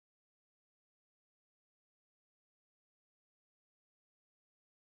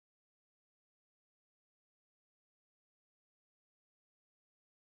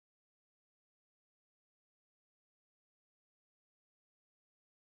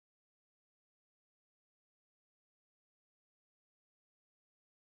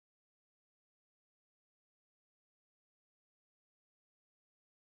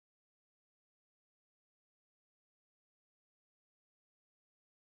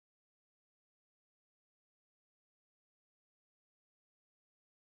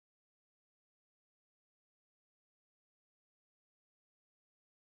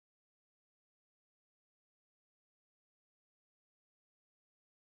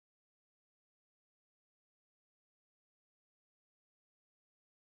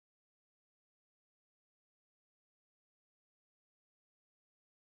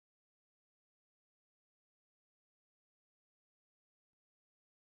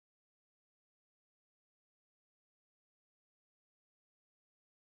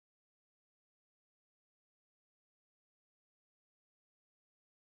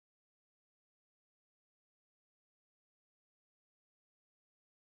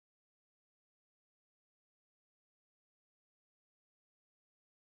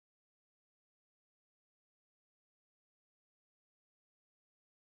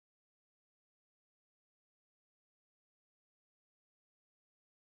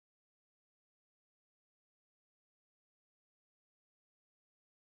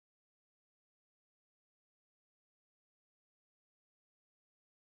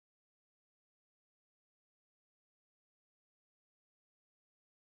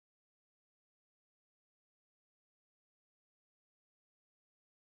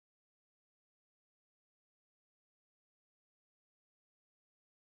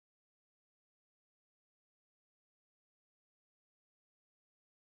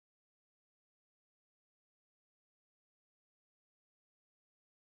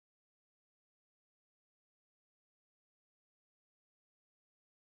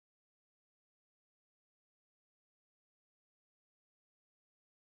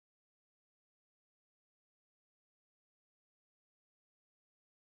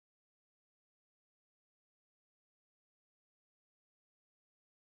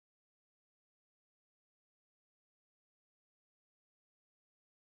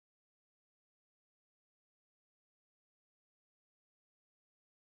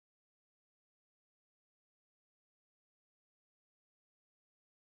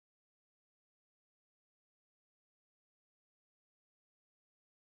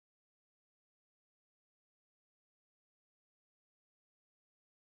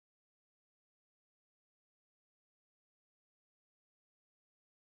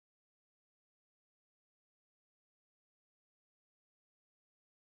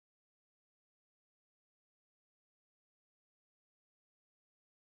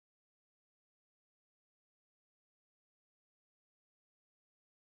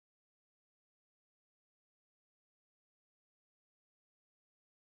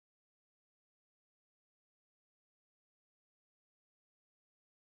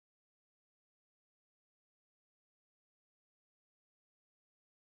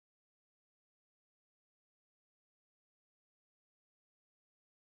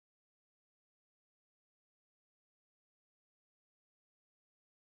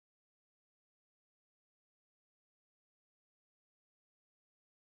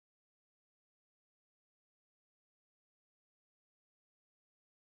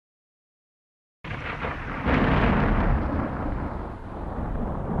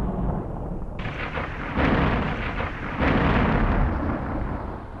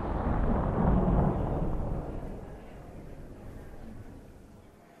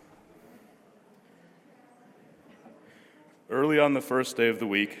Early on the first day of the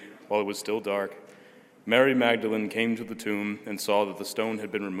week, while it was still dark, Mary Magdalene came to the tomb and saw that the stone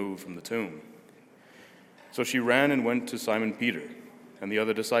had been removed from the tomb. So she ran and went to Simon Peter and the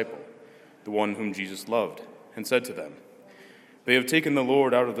other disciple, the one whom Jesus loved, and said to them, "They have taken the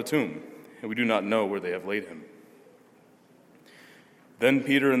Lord out of the tomb, and we do not know where they have laid him." Then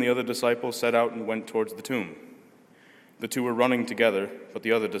Peter and the other disciple set out and went towards the tomb. The two were running together, but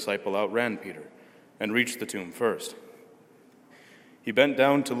the other disciple outran Peter and reached the tomb first. He bent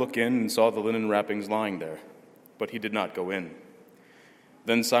down to look in and saw the linen wrappings lying there, but he did not go in.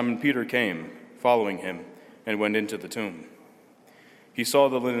 Then Simon Peter came, following him, and went into the tomb. He saw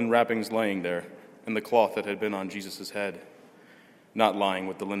the linen wrappings laying there, and the cloth that had been on Jesus' head, not lying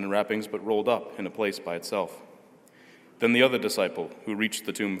with the linen wrappings, but rolled up in a place by itself. Then the other disciple, who reached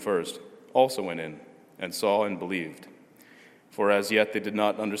the tomb first, also went in, and saw and believed. For as yet they did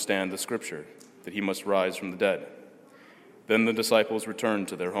not understand the scripture, that he must rise from the dead. Then the disciples returned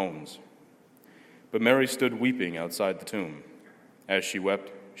to their homes. But Mary stood weeping outside the tomb. As she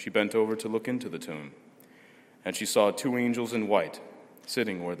wept, she bent over to look into the tomb. And she saw two angels in white,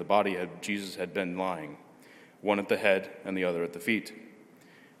 sitting where the body of Jesus had been lying, one at the head and the other at the feet.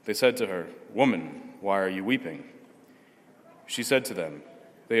 They said to her, "Woman, why are you weeping?" She said to them,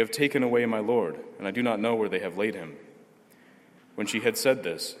 "They have taken away my Lord, and I do not know where they have laid him." When she had said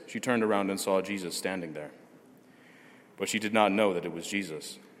this, she turned around and saw Jesus standing there. But she did not know that it was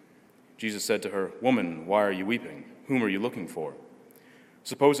Jesus. Jesus said to her, "Woman, why are you weeping? Whom are you looking for?"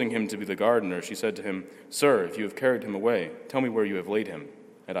 Supposing him to be the gardener, she said to him, "Sir, if you have carried him away, tell me where you have laid him,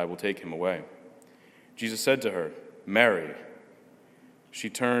 and I will take him away." Jesus said to her, "Mary." She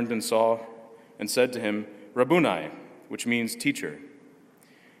turned and saw and said to him, "Rabboni," which means teacher.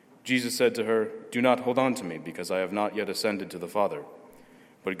 Jesus said to her, "Do not hold on to me, because I have not yet ascended to the Father.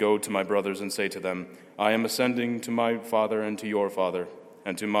 But go to my brothers and say to them, I am ascending to my Father and to your Father,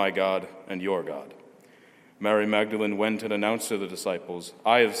 and to my God and your God." Mary Magdalene went and announced to the disciples,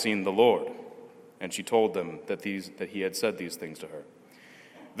 "I have seen the Lord." And she told them that he had said these things to her.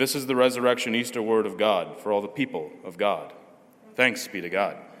 This is the resurrection Easter word of God for all the people of God. Thanks be to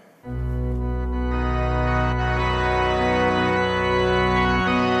God.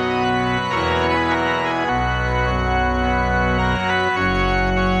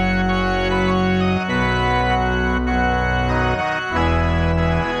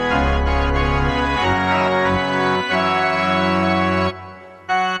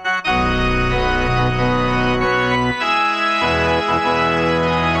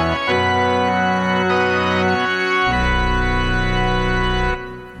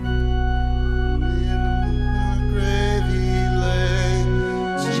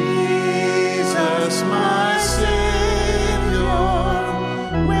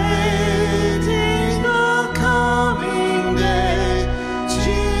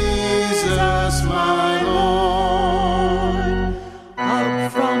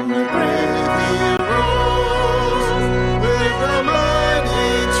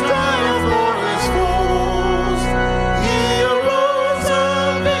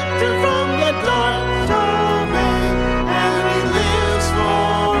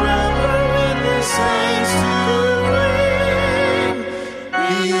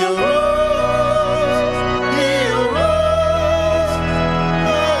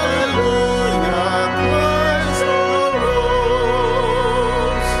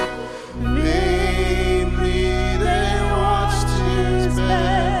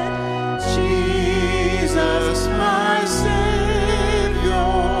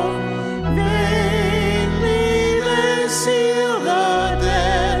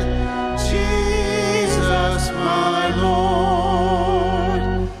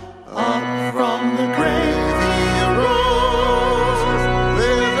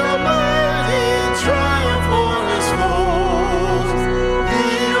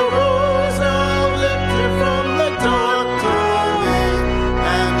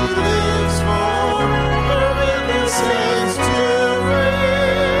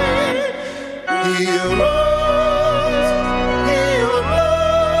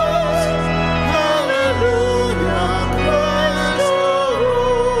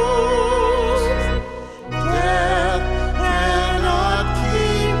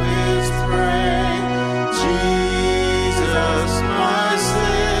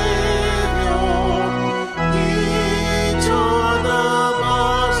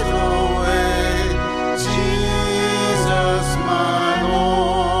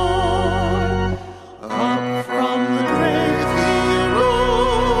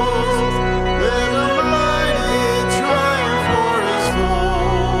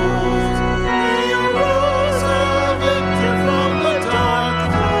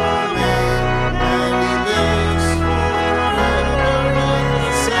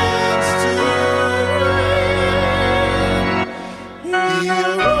 Risen.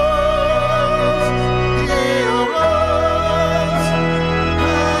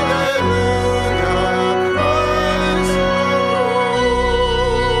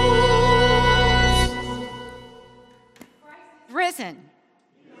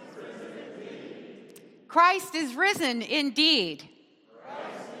 Christ is risen indeed.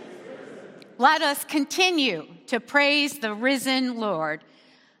 Let us continue to praise the risen Lord.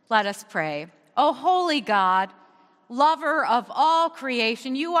 Let us pray. O holy God, lover of all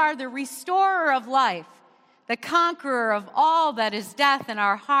creation, you are the restorer of life, the conqueror of all that is death in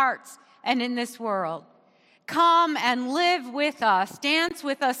our hearts and in this world. Come and live with us, dance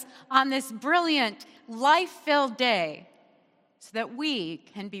with us on this brilliant, life-filled day, so that we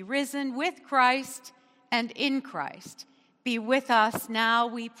can be risen with Christ and in Christ. Be with us now,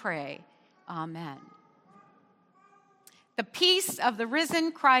 we pray. Amen. The peace of the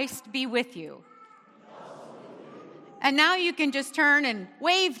risen Christ be with you. And now you can just turn and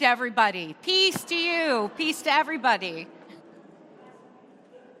wave to everybody. Peace to you. Peace to everybody.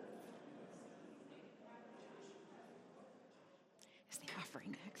 Is the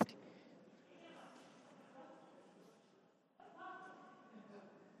offering next?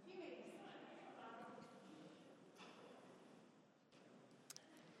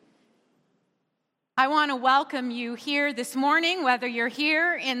 I want to welcome you here this morning, whether you're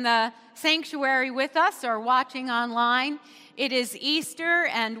here in the sanctuary with us or watching online. It is Easter,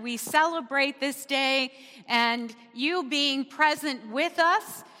 and we celebrate this day, and you being present with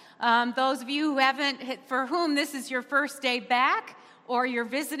us, those of you who for whom this is your first day back, or you're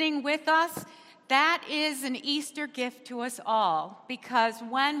visiting with us, that is an Easter gift to us all, because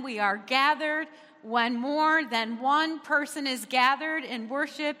when we are gathered, when more than one person is gathered in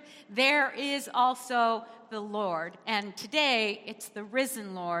worship, there is also the Lord. And today, it's the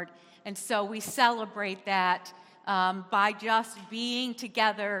risen Lord. And so we celebrate that by just being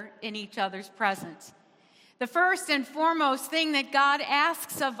together in each other's presence. The first and foremost thing that God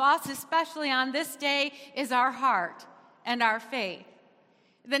asks of us, especially on this day, is our heart and our faith.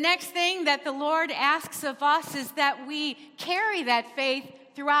 The next thing that the Lord asks of us is that we carry that faith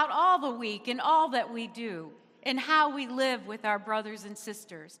throughout all the week in all that we do, and how we live with our brothers and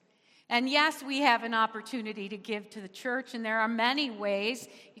sisters. And yes, we have an opportunity to give to the church, and there are many ways.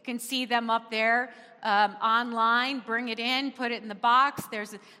 You can see them up there online. Bring it in, put it in the box.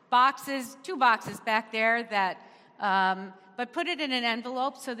 There's two boxes back there but put it in an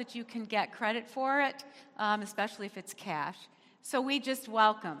envelope so that you can get credit for it, especially if it's cash. So we just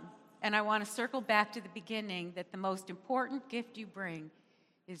welcome. And I want to circle back to the beginning that the most important gift you bring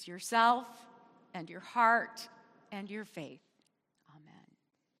is yourself and your heart and your faith. Amen.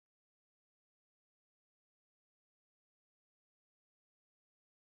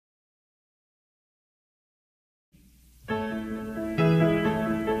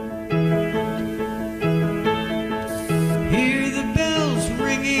 Hear the bells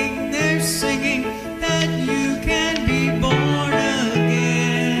ringing, they're singing that you can be born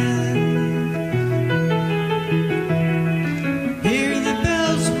again. Hear the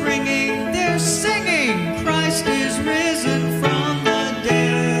bells ringing, they're singing, Christ is risen from the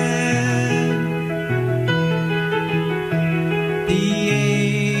dead. The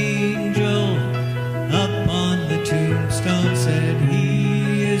angel up on the tombstone said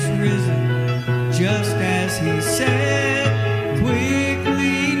he is risen, just as he said.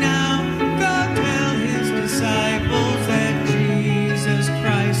 Quickly now, go tell his disciples that Jesus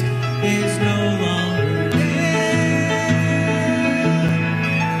Christ is no longer dead.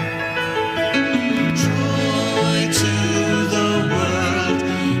 Joy to the world,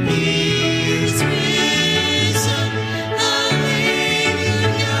 he is risen.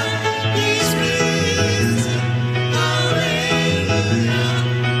 Alleluia, he's risen. Alleluia,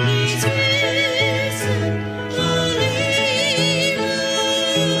 he's risen. Alleluia.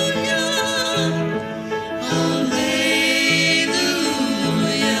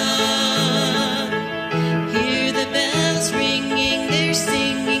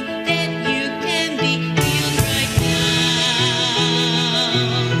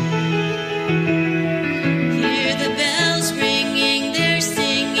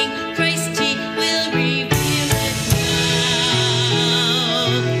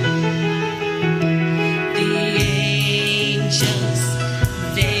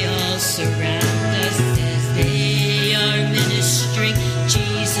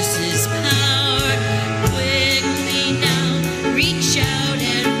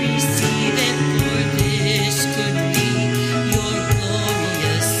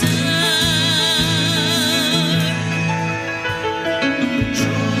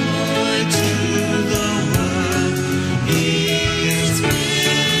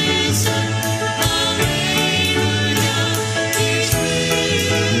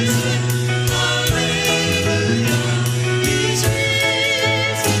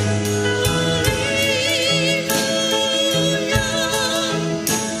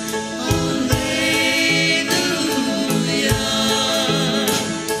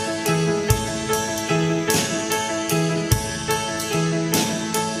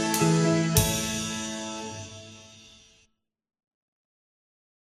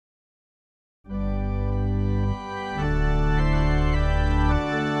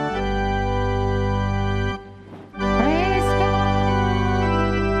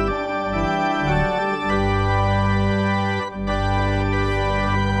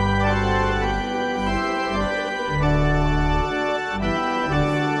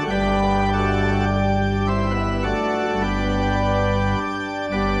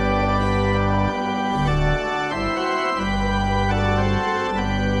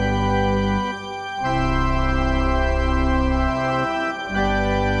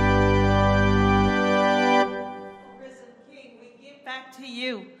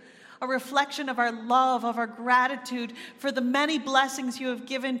 reflection of our love, of our gratitude for the many blessings you have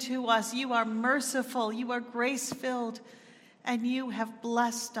given to us. You are merciful, you are grace-filled, and you have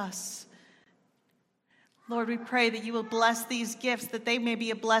blessed us. Lord, we pray that you will bless these gifts, that they may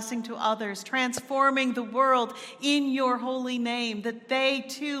be a blessing to others, transforming the world in your holy name, that they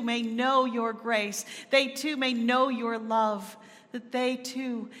too may know your grace, they too may know your love, that they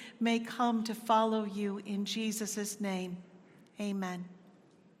too may come to follow you in Jesus' name. Amen.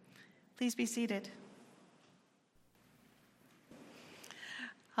 Please be seated.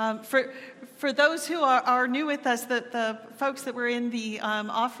 For those who are new with us, the folks that were in the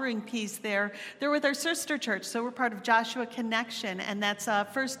offering piece they're with our sister church. So we're part of Joshua Connection, and that's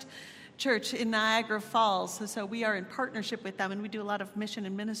First Church in Niagara Falls. So we are in partnership with them, and we do a lot of mission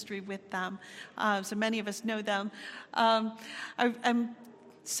and ministry with them. So many of us know them. I'm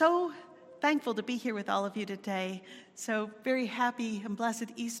so thankful to be here with all of you today. So very happy and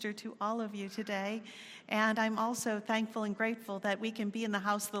blessed Easter to all of you today. And I'm also thankful and grateful that we can be in the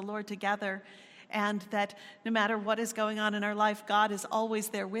house of the Lord together, and that no matter what is going on in our life, God is always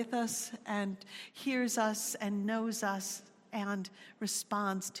there with us and hears us and knows us and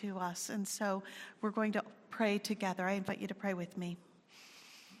responds to us. And so we're going to pray together. I invite you to pray with me.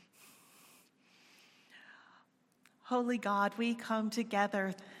 Holy God, we come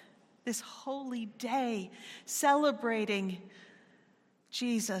together this holy day celebrating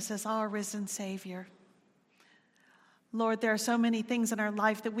Jesus as our risen Savior. Lord, there are so many things in our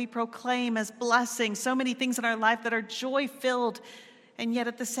life that we proclaim as blessings, so many things in our life that are joy-filled, and yet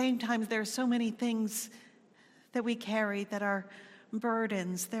at the same time there are so many things that we carry that are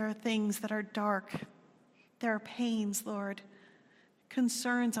burdens. There are things that are dark. There are pains, Lord,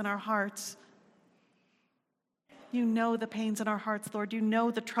 concerns in our hearts. You know the pains in our hearts, Lord. You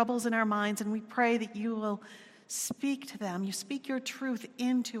know the troubles in our minds, and we pray that you will speak to them. You speak your truth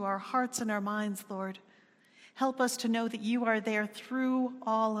into our hearts and our minds, Lord. Help us to know that you are there through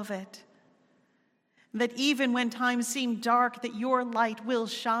all of it. That even when times seem dark, that your light will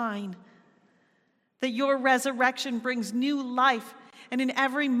shine. That your resurrection brings new life, and in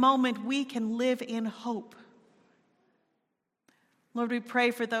every moment we can live in hope. Lord, we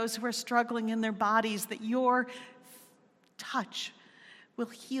pray for those who are struggling in their bodies, that your touch will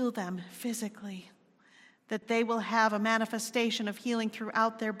heal them physically, that they will have a manifestation of healing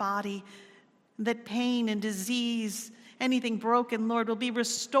throughout their body, that pain and disease, anything broken, Lord, will be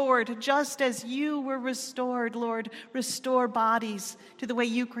restored just as you were restored, Lord. Restore bodies to the way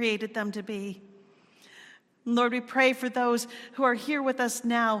you created them to be. Lord, we pray for those who are here with us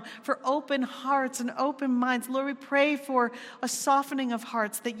now, for open hearts and open minds. Lord, we pray for a softening of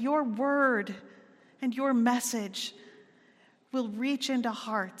hearts, that your word and your message will reach into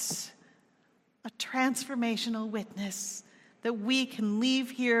hearts, a transformational witness, that we can leave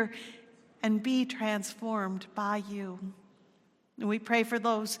here and be transformed by you. And we pray for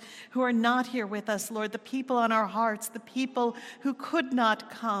those who are not here with us, Lord, the people on our hearts, the people who could not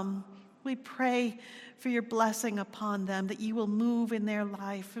come. We pray for your blessing upon them, that you will move in their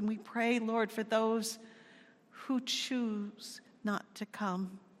life. And we pray, Lord, for those who choose not to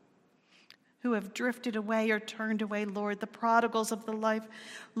come, who have drifted away or turned away, Lord, the prodigals of the life.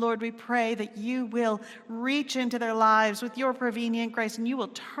 Lord, we pray that you will reach into their lives with your prevenient grace, and you will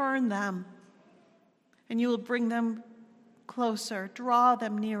turn them, and you will bring them closer, draw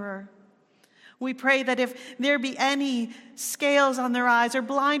them nearer. We pray that if there be any scales on their eyes or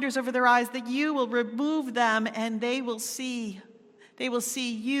blinders over their eyes, that you will remove them, and they will see. They will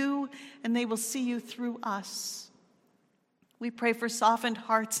see you, and they will see you through us. We pray for softened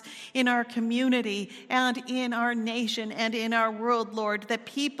hearts in our community and in our nation and in our world, Lord, that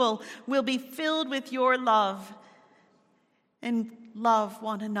people will be filled with your love and love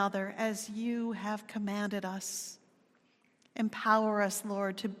one another as you have commanded us. Empower us,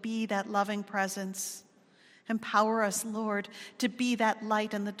 Lord, to be that loving presence. Empower us, Lord, to be that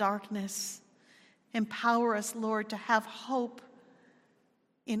light in the darkness. Empower us, Lord, to have hope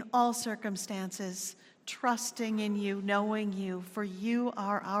in all circumstances, trusting in you, knowing you, for you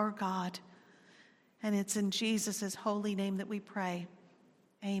are our God. And it's in Jesus' holy name that we pray.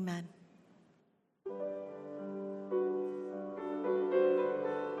 Amen.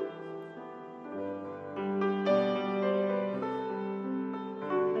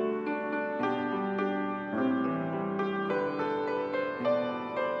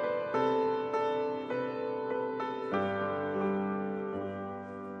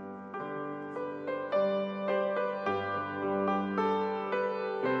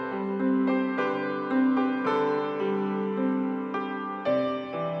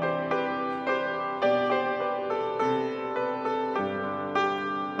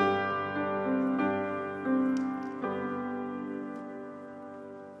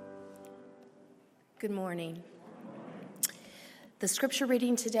 Good morning. The scripture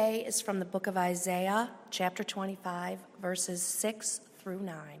reading today is from the book of Isaiah, chapter 25, verses 6 through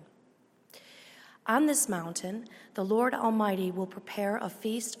 9. On this mountain, the Lord Almighty will prepare a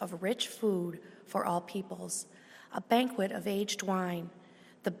feast of rich food for all peoples, a banquet of aged wine,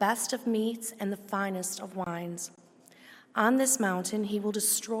 the best of meats and the finest of wines. On this mountain, he will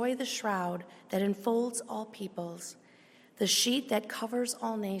destroy the shroud that enfolds all peoples, the sheet that covers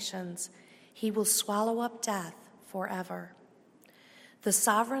all nations. He will swallow up death forever. The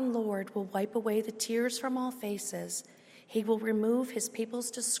sovereign Lord will wipe away the tears from all faces. He will remove his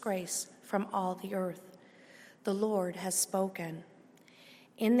people's disgrace from all the earth. The Lord has spoken.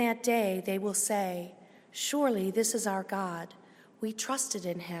 In that day they will say, "Surely this is our God. We trusted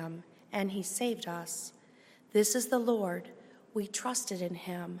in him, and he saved us. This is the Lord. We trusted in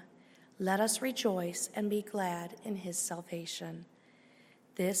him. Let us rejoice and be glad in his salvation."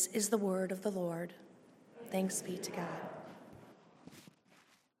 This is the word of the Lord. Thanks be to God.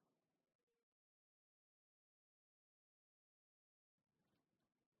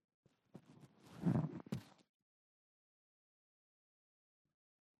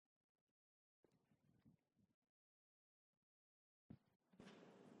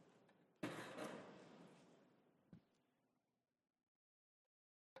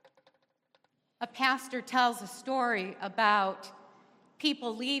 A pastor tells a story about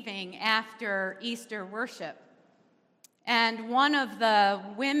people leaving after Easter worship. And one of the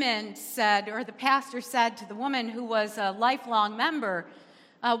women said, or the pastor said to the woman who was a lifelong member,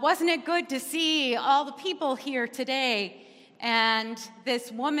 "Wasn't it good to see all the people here today?" And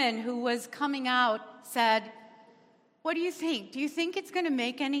this woman who was coming out said, "What do you think? Do you think it's going to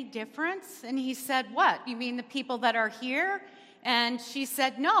make any difference?" And he said, "What? You mean the people that are here?" And she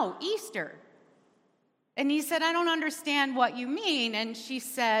said, "No, Easter." And he said, "I don't understand what you mean." And she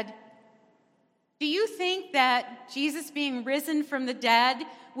said, "Do you think that Jesus being risen from the dead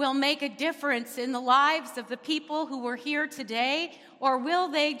will make a difference in the lives of the people who were here today? Or will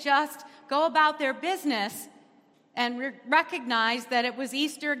they just go about their business and recognize that it was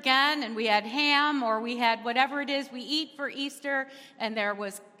Easter again and we had ham or we had whatever it is we eat for Easter and there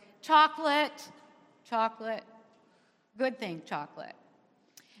was chocolate, good thing, chocolate.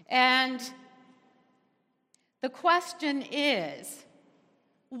 And the question is,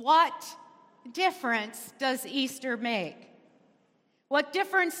 what difference does Easter make? What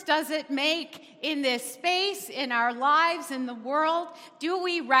difference does it make in this space, in our lives, in the world? Do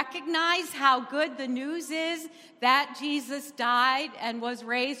we recognize how good the news is that Jesus died and was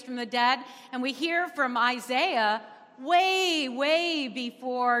raised from the dead? And we hear from Isaiah way, way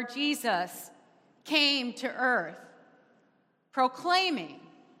before Jesus came to earth, proclaiming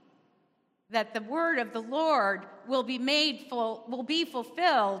that the word of the Lord will be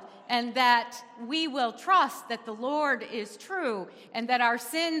fulfilled, and that we will trust that the Lord is true, and that our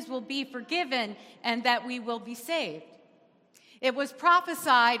sins will be forgiven, and that we will be saved. It was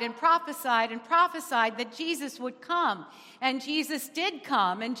prophesied and prophesied and prophesied that Jesus would come, and Jesus did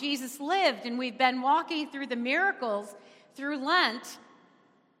come, and Jesus lived, and we've been walking through the miracles through Lent,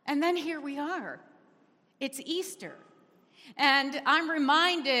 and then here we are. It's Easter. And I'm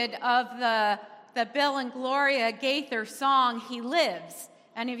reminded of the Bill and Gloria Gaither song, "He Lives."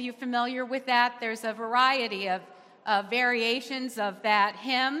 Any of you familiar with that? There's a variety of variations of that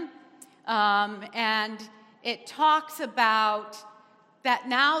hymn. And it talks about that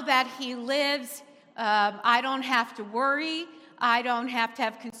now that he lives, I don't have to worry. I don't have to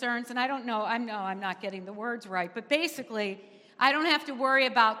have concerns. And I know I'm not getting the words right. But basically, I don't have to worry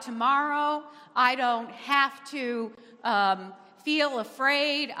about tomorrow. I don't have to feel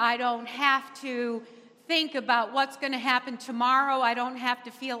afraid. I don't have to think about what's going to happen tomorrow. I don't have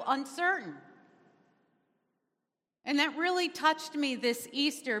to feel uncertain. And that really touched me this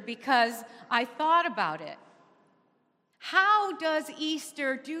Easter because I thought about it. How does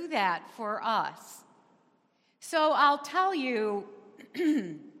Easter do that for us? So I'll tell you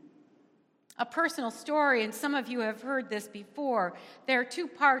a personal story, and some of you have heard this before. There are two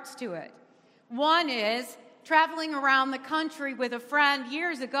parts to it. One is traveling around the country with a friend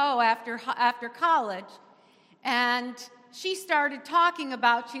years ago after college, and she started talking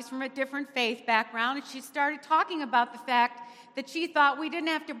about, she's from a different faith background, and she started talking about the fact that she thought we didn't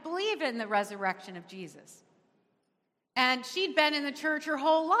have to believe in the resurrection of Jesus. And she'd been in the church her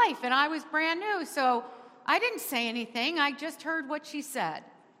whole life, and I was brand new, so I didn't say anything. I just heard what she said.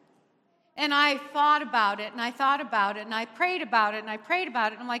 And I thought about it, and I thought about it, and I prayed about it, and I prayed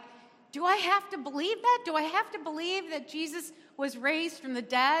about it, and I'm like, do I have to believe that? Do I have to believe that Jesus was raised from the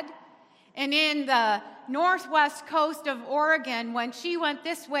dead? And in the northwest coast of Oregon, when she went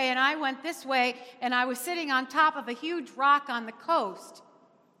this way and I went this way, and I was sitting on top of a huge rock on the coast,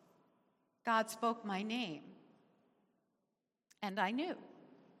 God spoke my name. And I knew.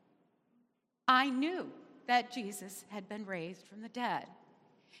 I knew that Jesus had been raised from the dead.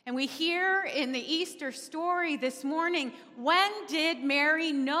 And we hear in the Easter story this morning, when did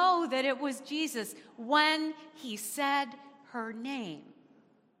Mary know that it was Jesus? When he said her name.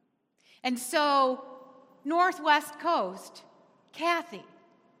 And so, Northwest Coast, Kathy,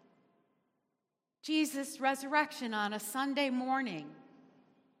 Jesus' resurrection on a Sunday morning.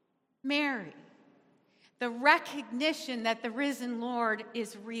 Mary, the recognition that the risen Lord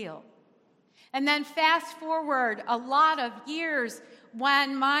is real. And then fast forward a lot of years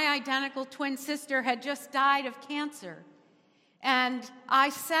when my identical twin sister had just died of cancer. And I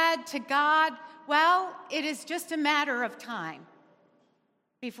said to God, well, it is just a matter of time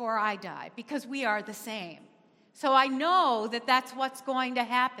before I die, because we are the same. So I know that that's what's going to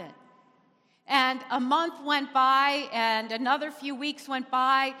happen. And a month went by, and another few weeks went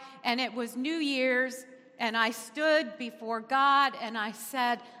by, and it was New Year's, and I stood before God, and I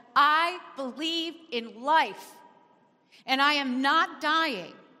said, I believe in life, and I am not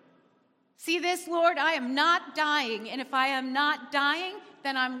dying. See this, Lord? I am not dying, and if I am not dying,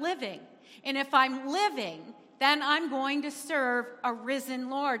 then I'm living. And if I'm living, then I'm going to serve a risen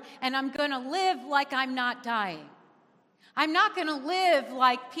Lord, and I'm going to live like I'm not dying. I'm not going to live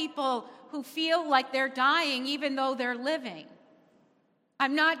like people who feel like they're dying even though they're living.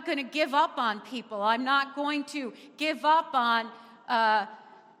 I'm not going to give up on people. I'm not going to give up on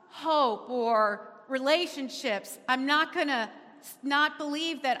hope or relationships. I'm not going to not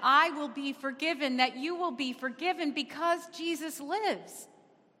believe that I will be forgiven, that you will be forgiven because Jesus lives.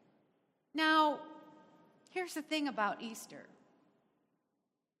 Now, here's the thing about Easter.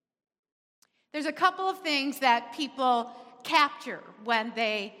 There's a couple of things that people capture when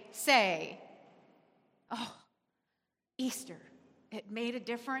they say, oh, Easter, it made a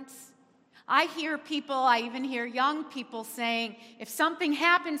difference. I hear people, I even hear young people saying, if something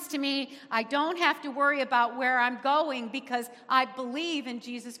happens to me, I don't have to worry about where I'm going because I believe in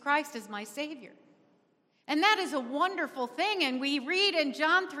Jesus Christ as my Savior. And that is a wonderful thing. And we read in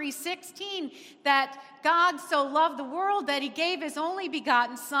John 3:16 that God so loved the world that he gave his only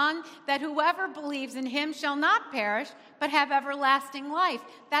begotten Son, that whoever believes in him shall not perish, but have everlasting life.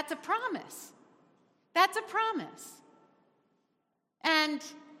 That's a promise. That's a promise. And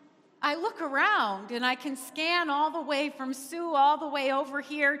I look around and I can scan all the way from Sue all the way over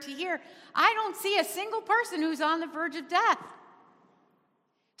here to here. I don't see a single person who's on the verge of death.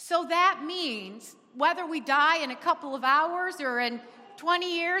 So that means whether we die in a couple of hours or in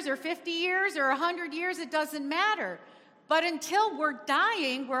 20 years or 50 years or 100 years, it doesn't matter. But until we're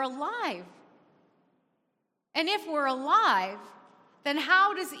dying, we're alive. And if we're alive, then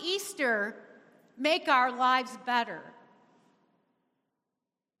how does Easter make our lives better?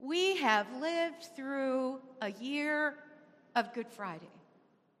 We have lived through a year of Good Friday.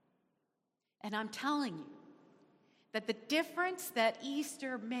 And I'm telling you that the difference that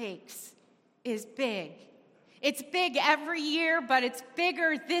Easter makes is big. It's big every year, but it's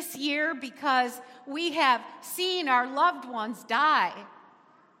bigger this year because we have seen our loved ones die.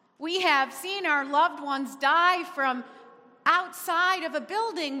 We have seen our loved ones die from outside of a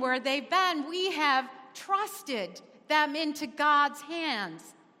building where they've been. We have trusted them into God's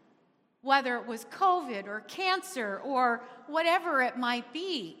hands, whether it was COVID or cancer or whatever it might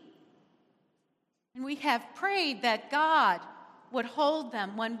be. And we have prayed that God would hold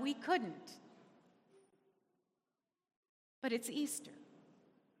them when we couldn't. But it's Easter.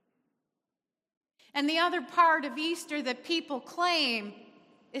 And the other part of Easter that people claim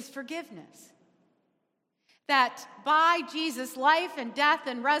is forgiveness. That by Jesus' life and death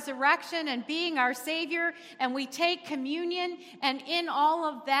and resurrection and being our Savior, and we take communion, and in all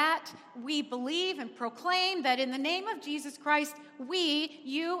of that, we believe and proclaim that in the name of Jesus Christ, we,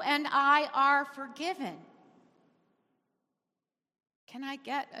 you and I, are forgiven. Can I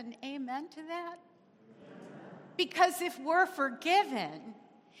get an amen to that? Because if we're forgiven,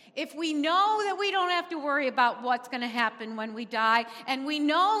 if we know that we don't have to worry about what's going to happen when we die, and we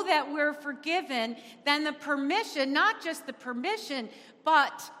know that we're forgiven, then the permission, not just the permission,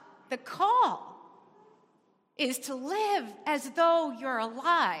 but the call is to live as though you're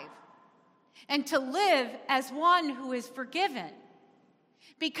alive and to live as one who is forgiven.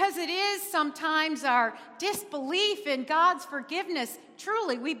 Because it is sometimes our disbelief in God's forgiveness.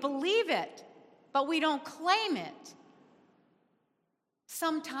 Truly, we believe it, but we don't claim it.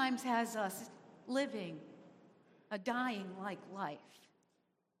 Sometimes has us living a dying-like life.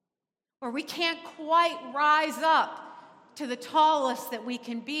 or we can't quite rise up to the tallest that we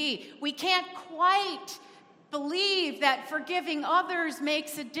can be. We can't quite believe that forgiving others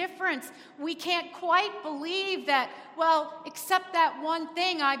makes a difference. We can't quite believe that, well, except that one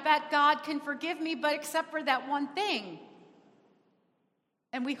thing, I bet God can forgive me, but except for that one thing.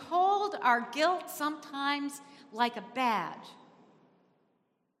 And we hold our guilt sometimes like a badge.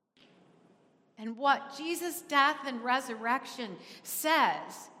 And what Jesus' death and resurrection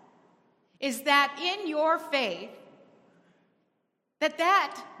says is that in your faith,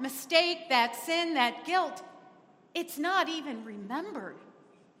 that mistake, that sin, that guilt, it's not even remembered.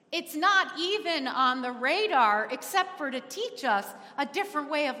 It's not even on the radar except for to teach us a different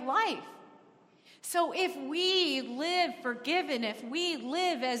way of life. So if we live forgiven, if we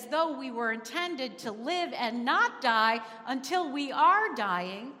live as though we were intended to live and not die until we are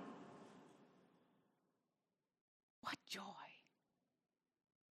dying, what joy,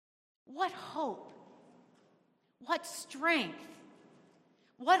 what hope, what strength,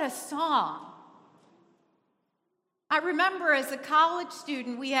 what a song. I remember as a college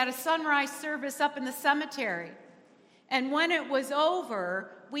student, we had a sunrise service up in the cemetery. And when it was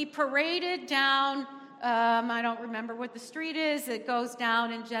over, we paraded down, I don't remember what the street is. It goes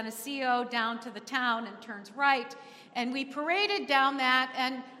down in Geneseo, down to the town and turns right. And we paraded down that.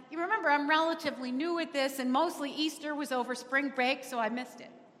 And you remember, I'm relatively new at this, and mostly Easter was over spring break, so I missed it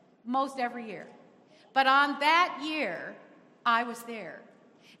most every year. But on that year, I was there.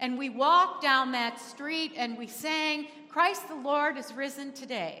 And we walked down that street and we sang, "Christ the Lord is risen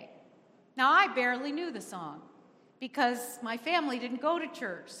today." Now, I barely knew the song because my family didn't go to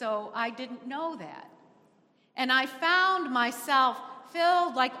church, so I didn't know that. And I found myself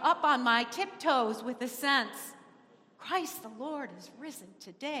filled like up on my tiptoes with the sense, Christ the Lord is risen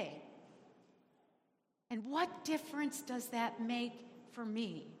today. And what difference does that make for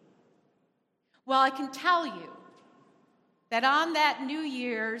me? Well, I can tell you that on that New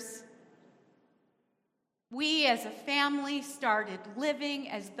Year's, we as a family started living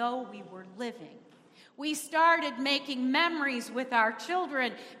as though we were living. We started making memories with our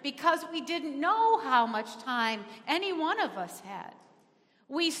children because we didn't know how much time any one of us had.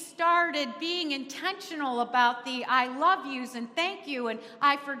 We started being intentional about the I love yous and thank you and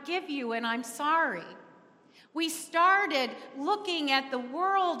I forgive you and I'm sorry. We started looking at the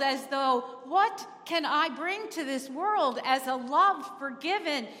world as though, what can I bring to this world as a loved,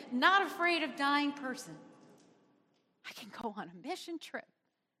 forgiven, not afraid of dying person? I can go on a mission trip.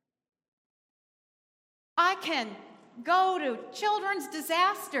 I can go to children's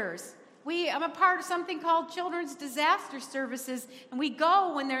disasters. I'm a part of something called Children's Disaster Services, and we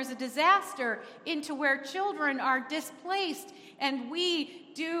go when there's a disaster into where children are displaced, and we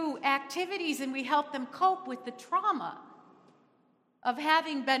do activities and we help them cope with the trauma of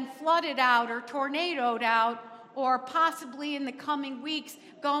having been flooded out or tornadoed out, or possibly in the coming weeks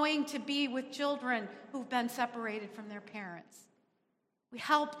going to be with children who've been separated from their parents. We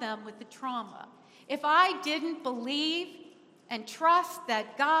help them with the trauma. If I didn't believe and trust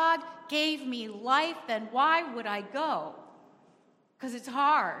that God gave me life, then why would I go? Because it's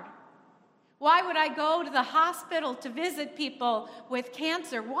hard. Why would I go to the hospital to visit people with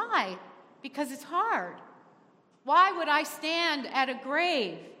cancer? Why? Because it's hard. Why would I stand at a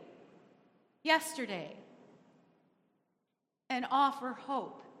grave yesterday and offer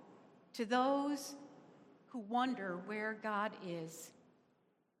hope to those who wonder where God is?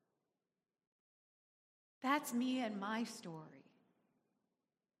 That's me and my story.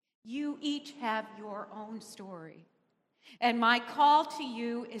 You each have your own story. And my call to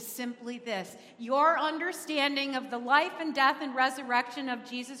you is simply this. Your understanding of the life and death and resurrection of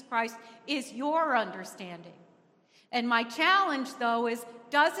Jesus Christ is your understanding. And my challenge, though, is,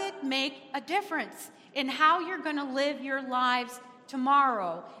 does it make a difference in how you're going to live your lives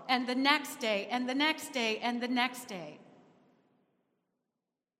tomorrow and the next day and the next day and the next day?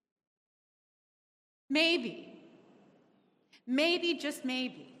 Maybe, just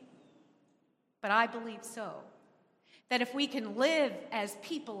maybe, but I believe so, that if we can live as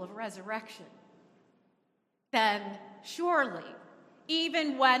people of resurrection, then surely,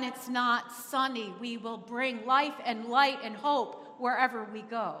 even when it's not sunny, we will bring life and light and hope wherever we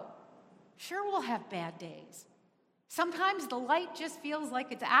go. Sure, we'll have bad days. Sometimes the light just feels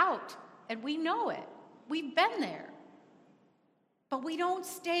like it's out, and we know it. We've been there. But we don't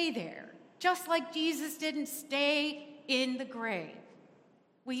stay there. Just like Jesus didn't stay in the grave.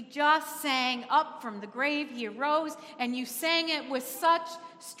 We just sang, "Up from the grave he arose," and you sang it with such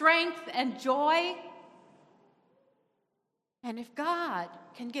strength and joy. And if God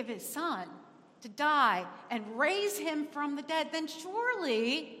can give his son to die and raise him from the dead, then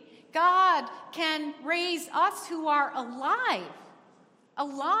surely God can raise us who are alive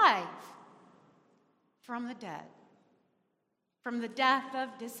from the dead, from the death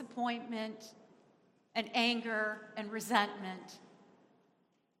of disappointment and anger and resentment,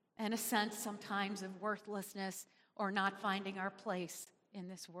 and a sense sometimes of worthlessness or not finding our place in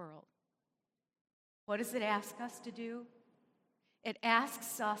this world. What does it ask us to do? It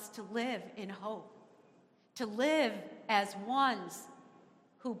asks us to live in hope, to live as ones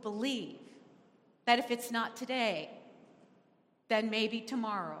who believe that if it's not today, then maybe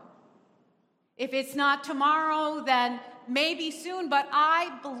tomorrow. If it's not tomorrow, then maybe soon, but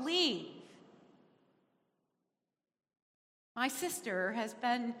I believe. My sister has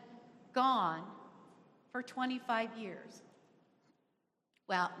been gone for 25 years.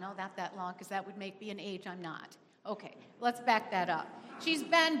 Well, no, not that long, because that would make me an age I'm not. Okay, let's back that up. She's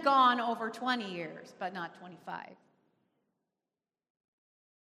been gone over 20 years, but not 25.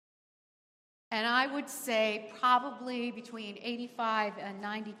 And I would say probably between 85 and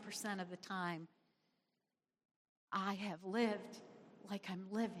 90% of the time, I have lived like I'm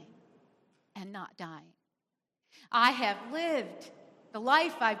living and not dying. I have lived the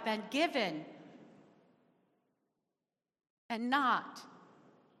life I've been given and not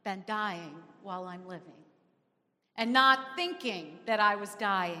been dying while I'm living, and not thinking that I was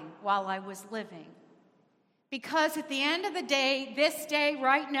dying while I was living. Because at the end of the day, this day,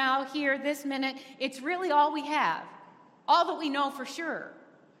 right now, here, this minute, it's really all we have, all that we know for sure.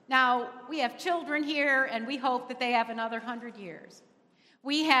 Now, we have children here, and we hope that they have another 100 years.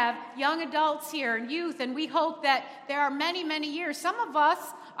 We have young adults here and youth, and we hope that there are many, many years. Some of us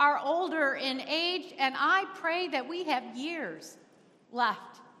are older in age, and I pray that we have years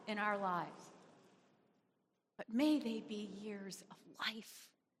left in our lives. But may they be years of life,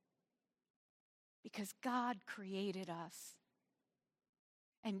 because God created us.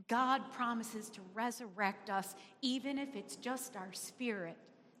 And God promises to resurrect us, even if it's just our spirit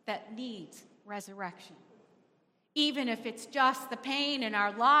that needs resurrection. Even if it's just the pain in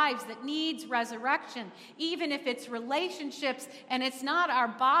our lives that needs resurrection. Even if it's relationships and it's not our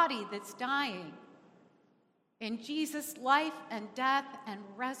body that's dying. In Jesus' life and death and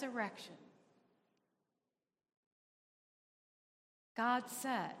resurrection, God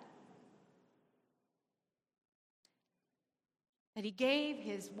said that he gave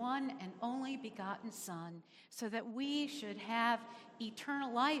his one and only begotten Son so that we should have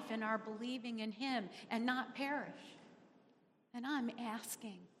eternal life in our believing in him and not perish. And I'm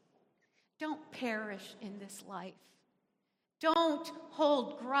asking, don't perish in this life. Don't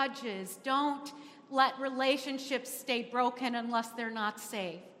hold grudges. Don't let relationships stay broken unless they're not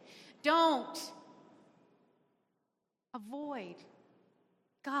safe. Don't avoid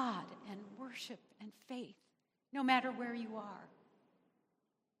God and worship and faith, no matter where you are.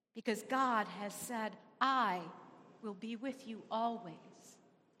 Because God has said, I will be with you always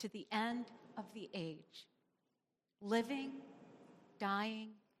to the end of the age. Living, dying,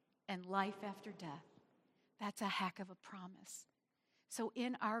 and life after death. That's a heck of a promise. So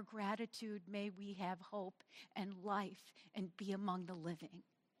in our gratitude, may we have hope and life and be among the living.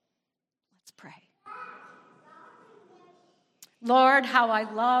 Let's pray. Lord, how I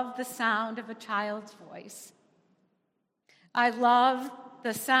love the sound of a child's voice. I love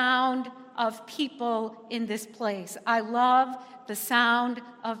the sound of people in this place. I love the sound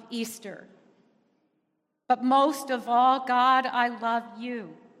of Easter. But most of all, God, I love you.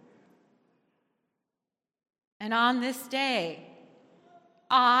 And on this day,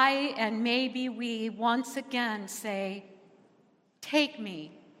 I and maybe we once again say, take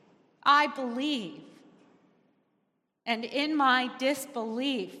me, I believe. And in my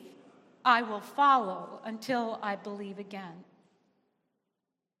disbelief, I will follow until I believe again.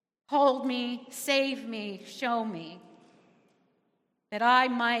 Hold me, save me, show me, that I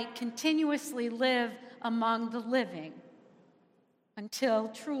might continuously live among the living until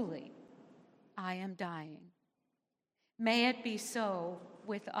truly I am dying. May it be so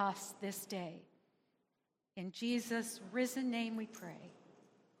with us this day. In Jesus' risen name we pray.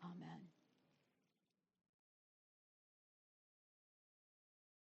 Amen.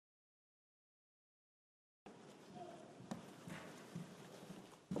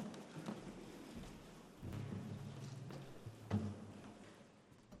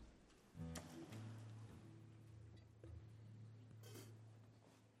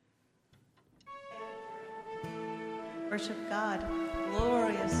 Worship God.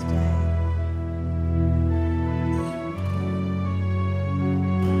 Glorious day.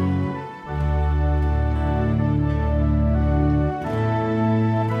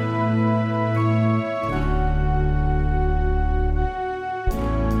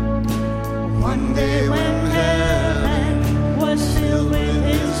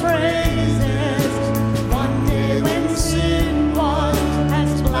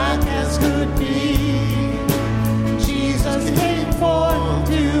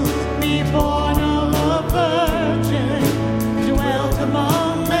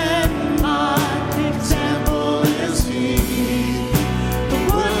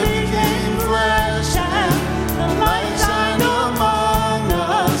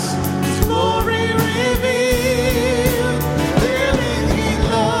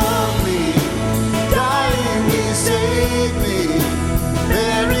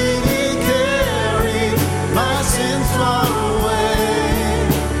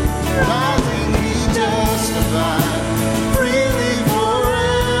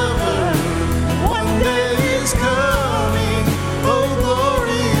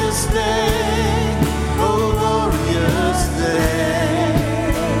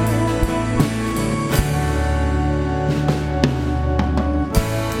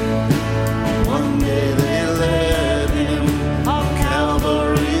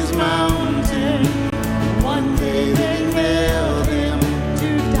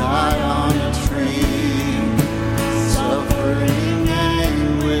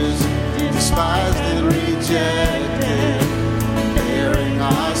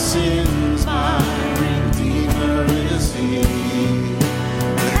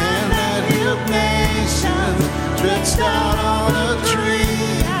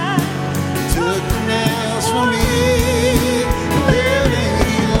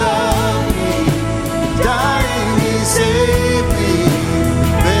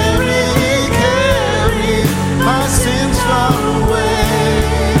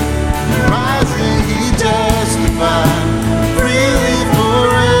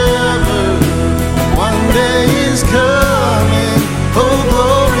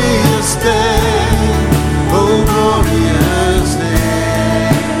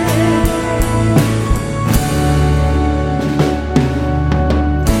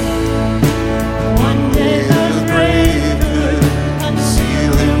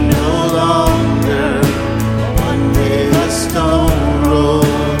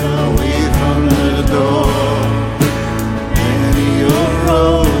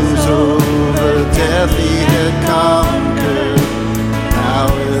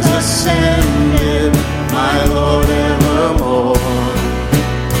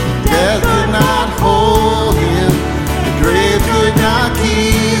 Death could not hold him, the grave could not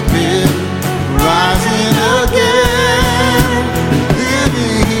keep him. Rising again,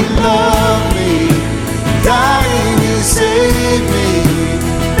 living he loved me, dying he saved me,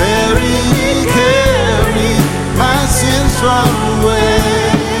 buried he carried my sins far away.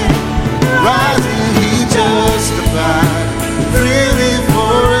 Rising he justified, freely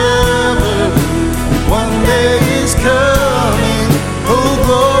forever. One day is coming, oh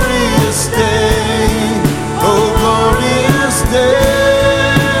glorious day, oh glorious day.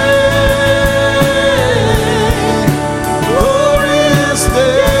 Glorious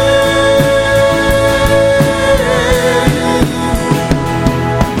day.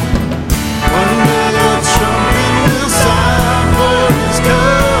 One day a trumpet will sound for his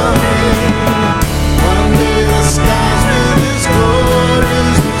coming. One day the skies with his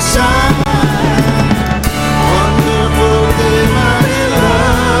glories will shine. Wonderful day, mighty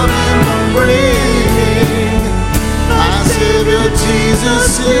love and bringing. My Savior Jesus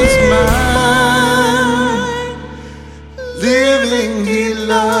is mine. Living he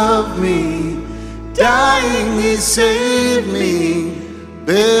loved me, dying he saved me,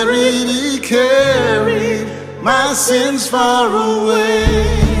 buried he carried my sins far away.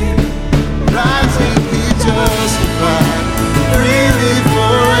 Rising he justified, freely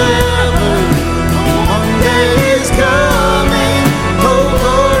forever. One day is coming, oh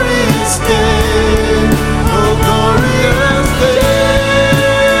glorious day, oh glorious day,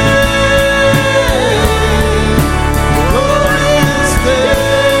 glorious day,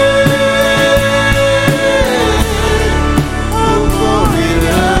 oh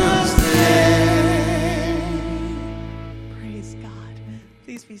glorious day. Praise God.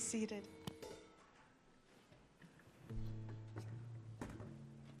 Please be seated.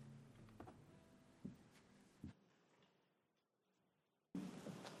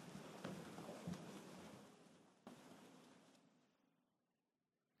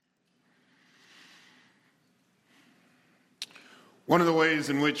 One of the ways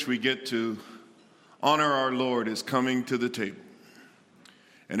in which we get to honor our Lord is coming to the table.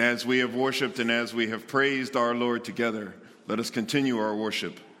 And as we have worshiped and as we have praised our Lord together, let us continue our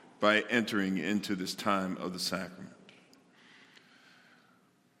worship by entering into this time of the sacrament.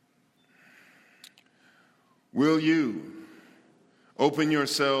 Will you open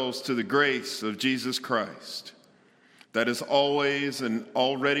yourselves to the grace of Jesus Christ that is always and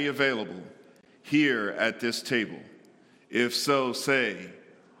already available here at this table? If so, say,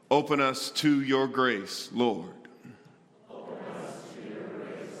 open us to your grace, Lord. Open us to your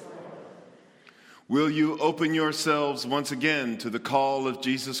grace, Lord. Will you open yourselves once again to the call of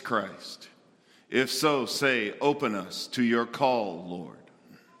Jesus Christ? If so, say, open us to your call, Lord.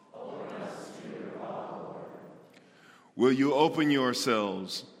 Open us to your call, Lord. Will you open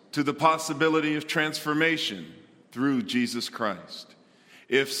yourselves to the possibility of transformation through Jesus Christ?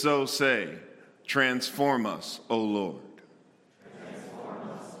 If so, say, transform us, O Lord.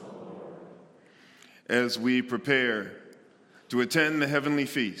 As we prepare to attend the heavenly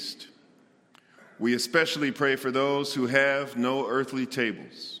feast, we especially pray for those who have no earthly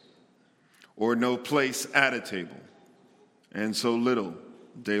tables or no place at a table and so little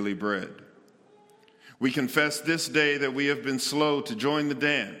daily bread. We confess this day that we have been slow to join the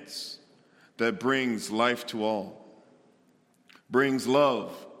dance that brings life to all, brings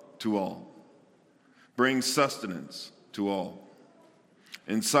love to all, brings sustenance to all.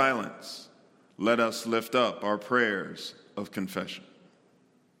 In silence, let us lift up our prayers of confession.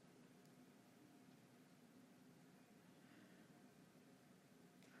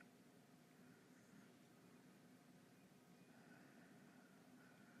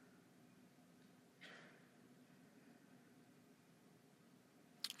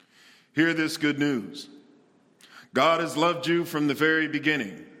 Hear this good news. God has loved you from the very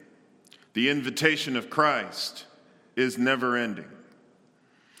beginning. The invitation of Christ is never ending,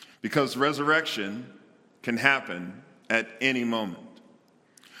 because resurrection can happen at any moment.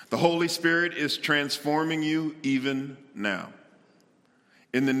 The Holy Spirit is transforming you even now.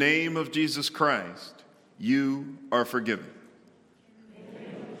 In the name of Jesus Christ, you are forgiven. In the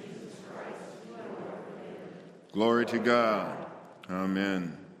name of Jesus Christ, you are forgiven. Glory to God.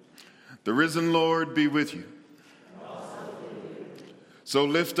 Amen. The risen Lord be with you. And also with you. So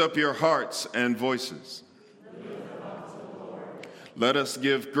lift up your hearts and voices. Let us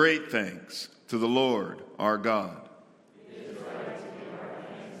give great thanks to the Lord our God. It is right to give our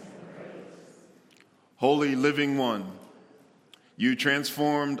thanks and praise. Holy living one, you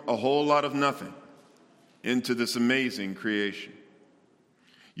transformed a whole lot of nothing into this amazing creation.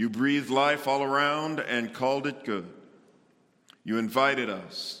 You breathed life all around and called it good. You invited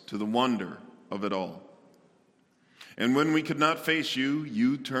us to the wonder of it all. And when we could not face you,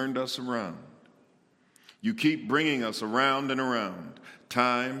 you turned us around. You keep bringing us around and around,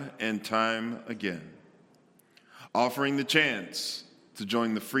 time and time again, offering the chance to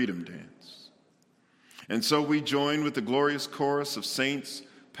join the freedom dance. And so we join with the glorious chorus of saints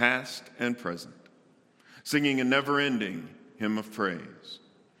past and present, singing a never-ending hymn of praise.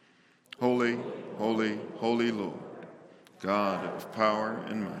 Holy, holy, holy Lord, God of power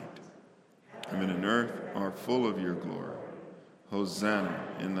and might, heaven and earth are full of your glory. Hosanna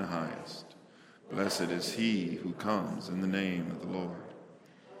in the highest. Blessed is he who comes in the name of the Lord.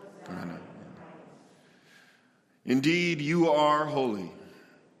 Amen. Indeed, you are holy,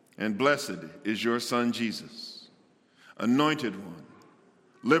 and blessed is your Son Jesus, anointed one,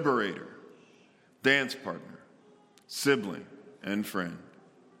 liberator, dance partner, sibling, and friend.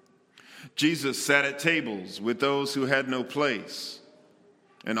 Jesus sat at tables with those who had no place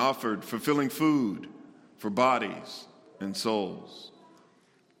and offered fulfilling food for bodies and souls.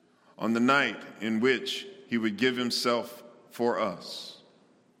 On the night in which he would give himself for us,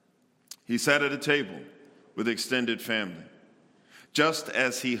 he sat at a table with extended family, just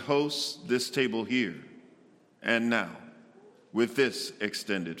as he hosts this table here and now with this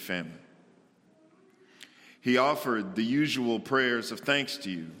extended family. He offered the usual prayers of thanks to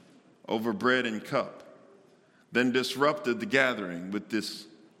you over bread and cup, then disrupted the gathering with this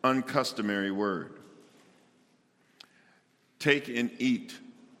uncustomary word. Take and eat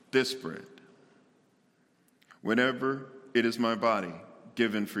this bread, whenever it is my body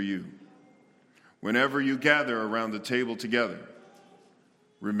given for you. Whenever you gather around the table together,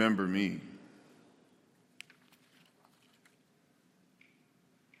 remember me.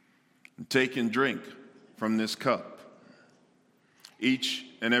 Take and drink from this cup, each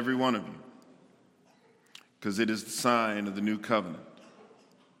and every one of you, because it is the sign of the new covenant.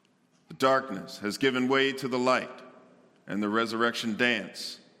 The darkness has given way to the light, and the resurrection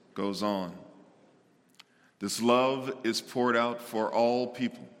dance goes on. This love is poured out for all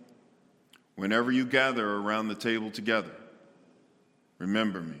people. Whenever you gather around the table together,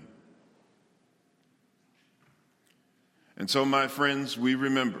 remember me. And so, my friends, we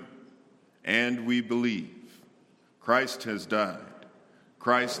remember and we believe. Christ has died.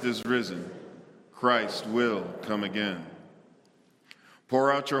 Christ is risen. Christ will come again.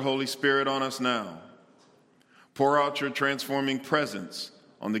 Pour out your Holy Spirit on us now. Pour out your transforming presence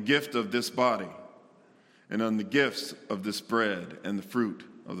on the gift of this body and on the gifts of this bread and the fruit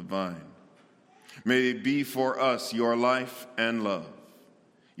of the vine. May it be for us your life and love,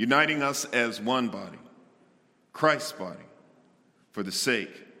 uniting us as one body, Christ's body, for the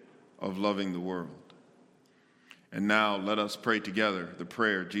sake of loving the world. And now let us pray together the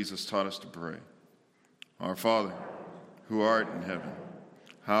prayer Jesus taught us to pray. Our Father, who art in heaven,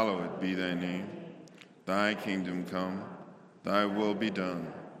 hallowed be thy name. Thy kingdom come, thy will be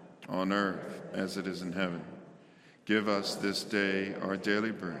done, on earth as it is in heaven. Give us this day our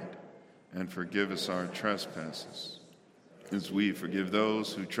daily bread, and forgive us our trespasses, as we forgive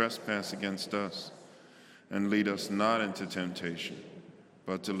those who trespass against us. And lead us not into temptation,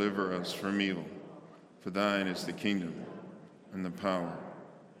 but deliver us from evil. For thine is the kingdom, and the power,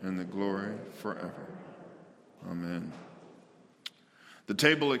 and the glory forever. Amen. The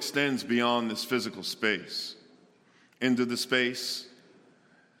table extends beyond this physical space into the space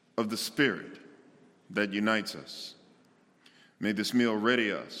of the Spirit that unites us. May this meal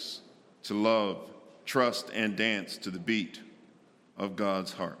ready us to love, trust, and dance to the beat of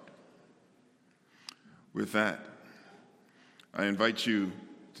God's heart. With that, I invite you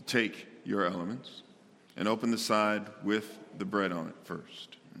to take your elements and open the side with the bread on it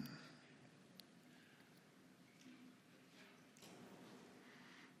first.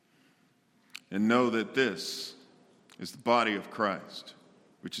 And know that this is the body of Christ,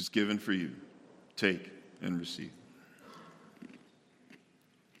 which is given for you. Take and receive.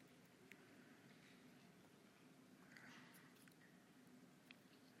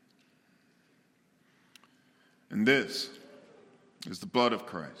 And this is the blood of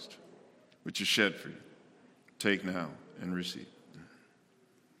Christ, which is shed for you. Take now and receive.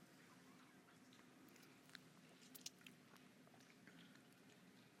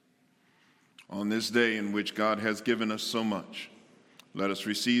 On this day in which God has given us so much, let us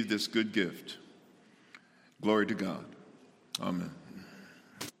receive this good gift. Glory to God. Amen.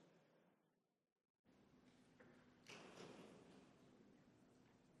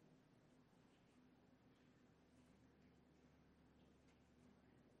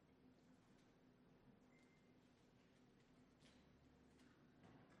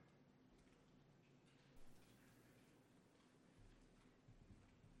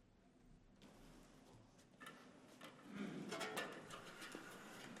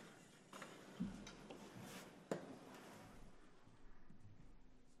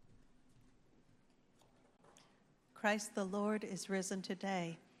 Christ the Lord is risen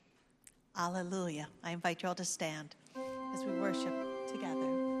today. Alleluia. I invite you all to stand as we worship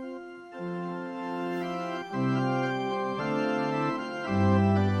together.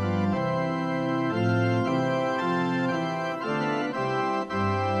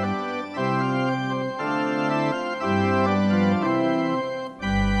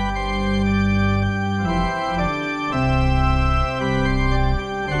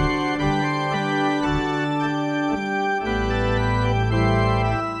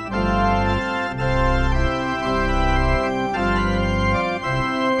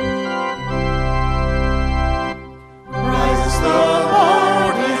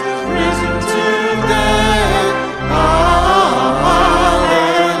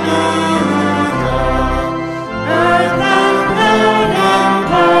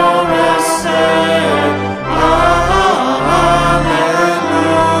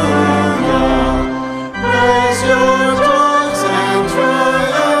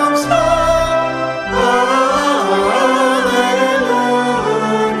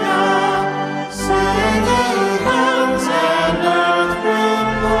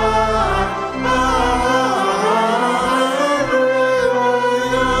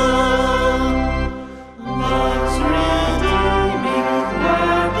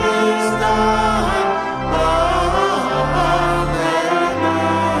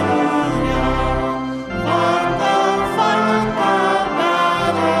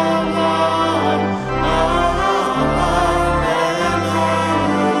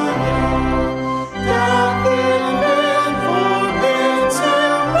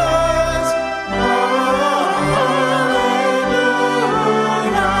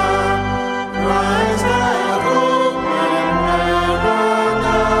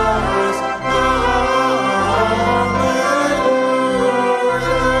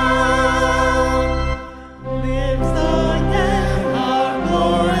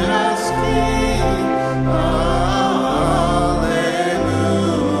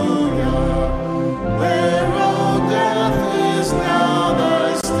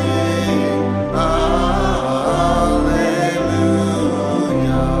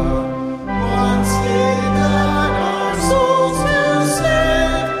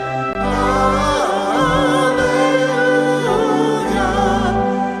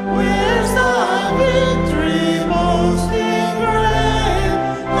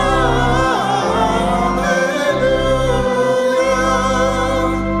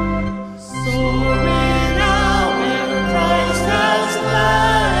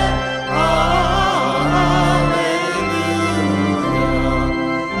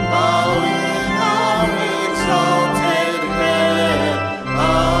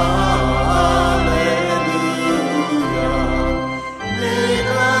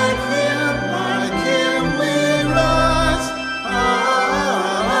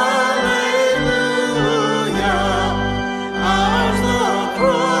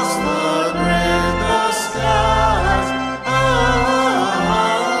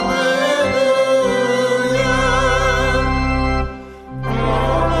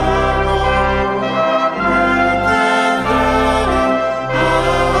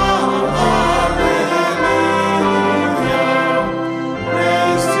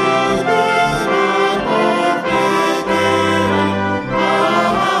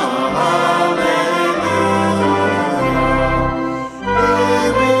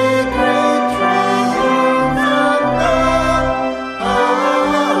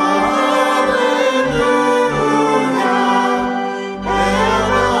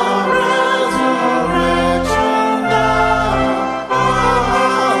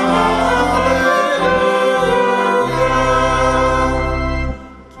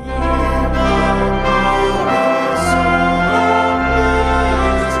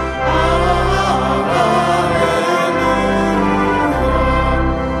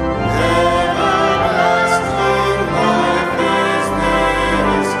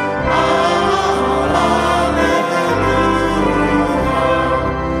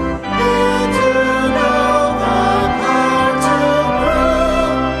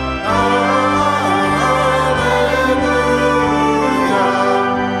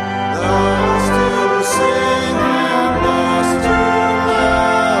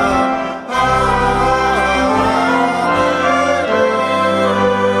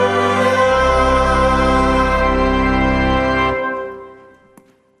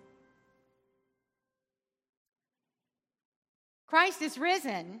 Christ is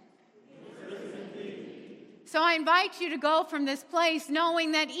risen. So I invite you to go from this place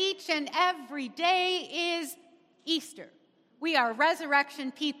knowing that each and every day is Easter. We are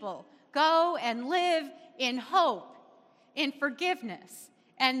resurrection people. Go and live in hope in forgiveness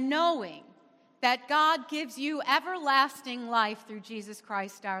and knowing that God gives you everlasting life through Jesus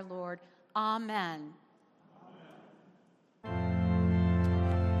Christ our Lord. Amen.